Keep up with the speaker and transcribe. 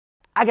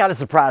I got a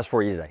surprise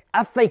for you today.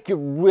 I think you're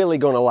really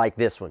gonna like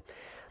this one. A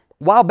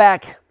while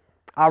back,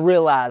 I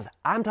realized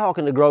I'm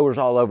talking to growers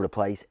all over the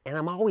place, and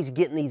I'm always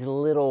getting these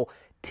little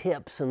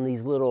tips and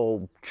these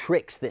little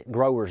tricks that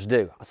growers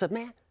do. I said,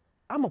 man,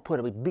 I'm gonna put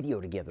a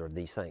video together of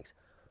these things.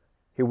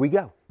 Here we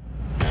go.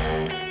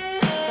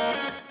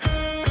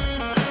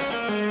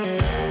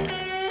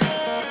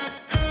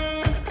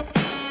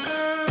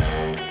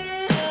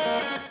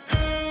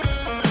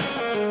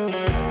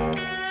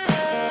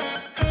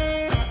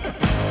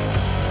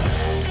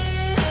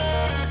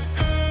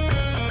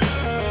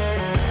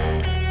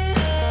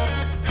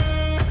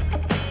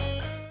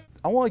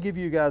 I want to give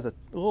you guys a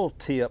little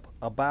tip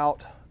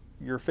about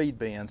your feed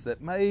bins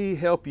that may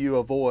help you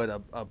avoid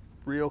a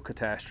real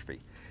catastrophe.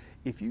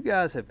 If you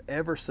guys have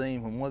ever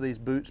seen when one of these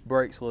boots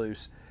breaks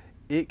loose,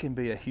 it can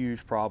be a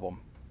huge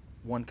problem.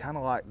 One kind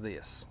of like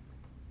this.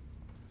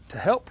 To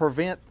help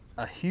prevent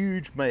a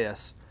huge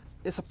mess,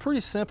 it's a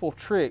pretty simple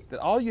trick that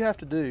all you have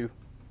to do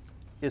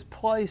is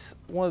place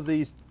one of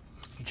these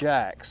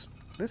jacks.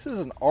 This is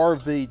an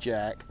RV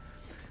jack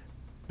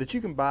that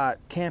you can buy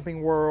at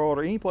Camping World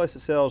or any place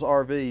that sells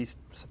RV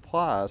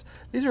supplies.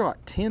 These are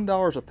like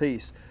 $10 a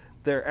piece.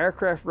 They're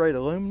aircraft grade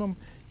aluminum.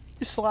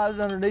 You slide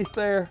it underneath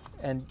there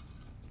and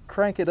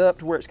crank it up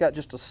to where it's got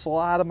just a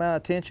slight amount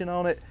of tension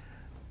on it.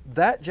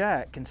 That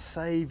jack can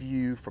save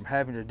you from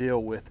having to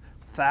deal with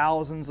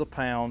thousands of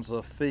pounds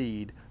of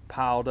feed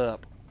piled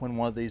up when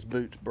one of these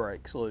boots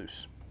breaks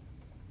loose.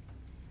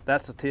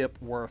 That's a tip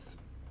worth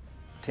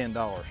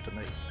 $10 to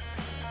me.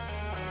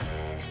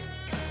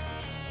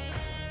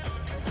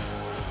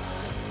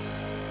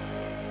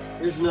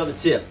 Here's another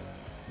tip.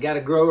 Got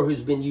a grower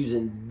who's been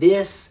using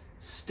this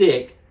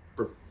stick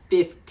for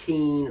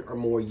 15 or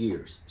more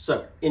years.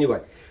 So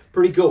anyway,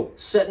 pretty cool.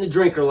 Setting the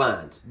drinker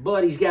lines,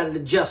 but he's got it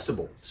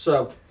adjustable.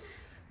 So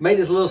made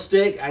this little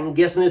stick. I'm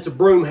guessing it's a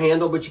broom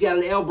handle, but you got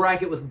an L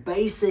bracket with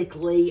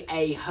basically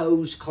a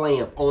hose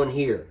clamp on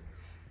here.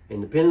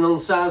 And depending on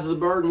the size of the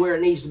bird and where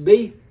it needs to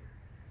be,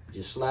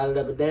 just slide it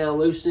up and down,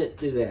 loosen it,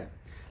 do that.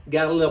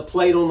 Got a little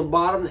plate on the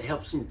bottom that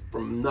helps him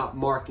from not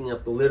marking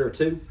up the litter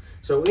too.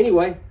 So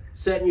anyway,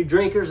 setting your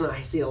drinkers, and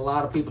I see a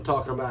lot of people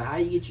talking about how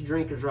you get your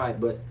drinkers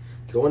right, but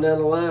going down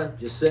the line,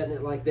 just setting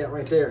it like that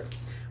right there.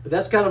 But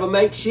that's kind of a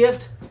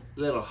makeshift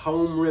little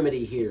home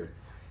remedy here.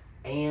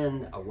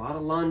 And a lot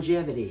of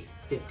longevity,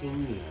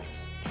 15 years.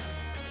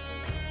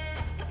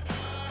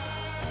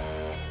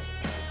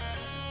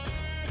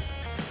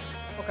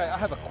 Okay, I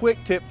have a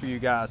quick tip for you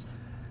guys.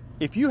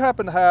 If you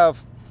happen to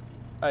have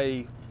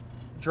a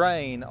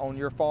drain on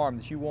your farm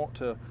that you want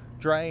to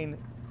drain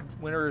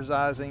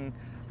winterizing,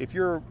 if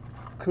your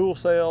cool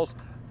cells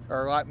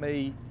are like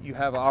me, you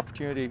have an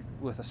opportunity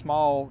with a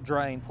small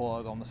drain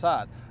plug on the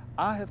side.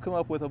 I have come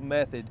up with a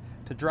method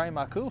to drain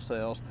my cool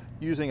cells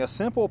using a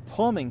simple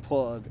plumbing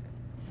plug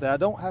that I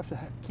don't have to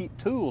keep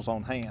tools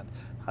on hand.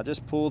 I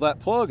just pull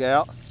that plug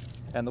out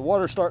and the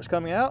water starts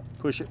coming out,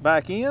 push it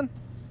back in,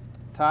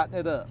 tighten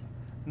it up.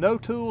 No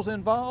tools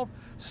involved,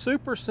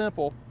 super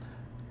simple,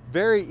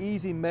 very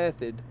easy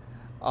method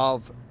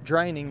of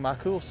draining my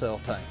cool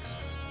cell tanks.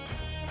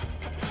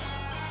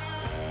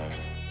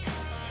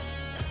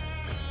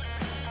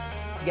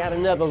 Got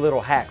another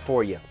little hack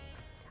for you.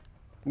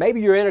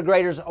 Maybe your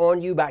integrator's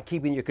on you by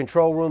keeping your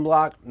control room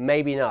locked,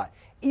 maybe not.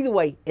 Either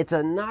way, it's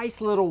a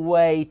nice little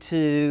way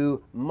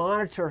to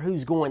monitor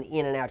who's going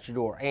in and out your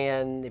door.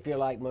 And if you're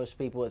like most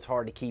people, it's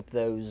hard to keep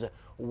those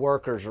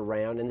workers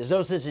around. And there's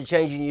no sense in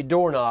changing your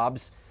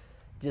doorknobs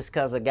just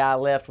because a guy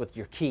left with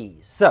your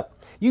keys. So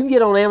you can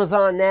get on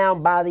Amazon now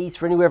and buy these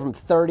for anywhere from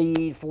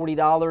 $30 to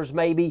 $40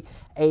 maybe.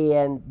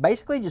 And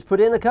basically just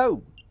put in a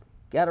code.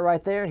 Got it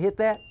right there, hit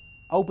that.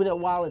 Open it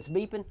while it's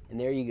beeping, and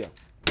there you go.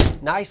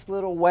 Nice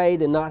little way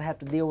to not have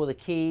to deal with a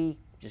key.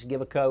 Just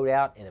give a code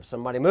out, and if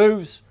somebody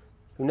moves,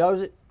 who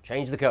knows it,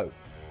 change the code.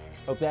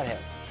 Hope that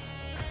helps.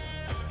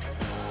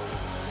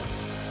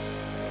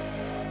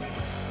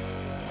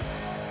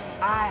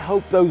 I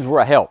hope those were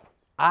a help.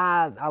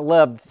 I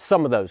loved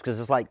some of those because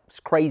it's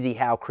crazy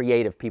how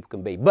creative people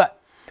can be. But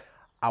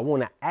I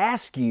want to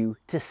ask you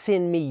to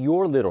send me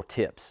your little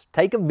tips.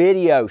 Take a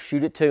video,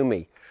 shoot it to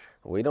me.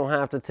 We don't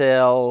have to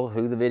tell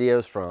who the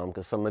video's from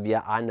because some of you,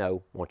 I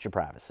know, want your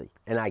privacy.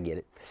 And I get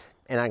it.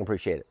 And I can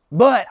appreciate it.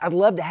 But I'd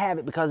love to have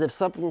it because if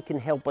something can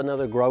help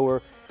another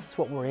grower, that's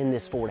what we're in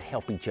this for, to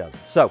help each other.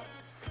 So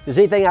if there's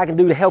anything I can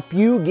do to help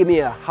you, give me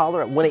a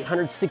holler at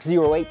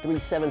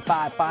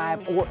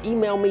 1-800-608-3755 or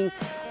email me,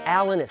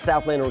 Alan at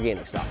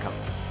southlandorganics.com.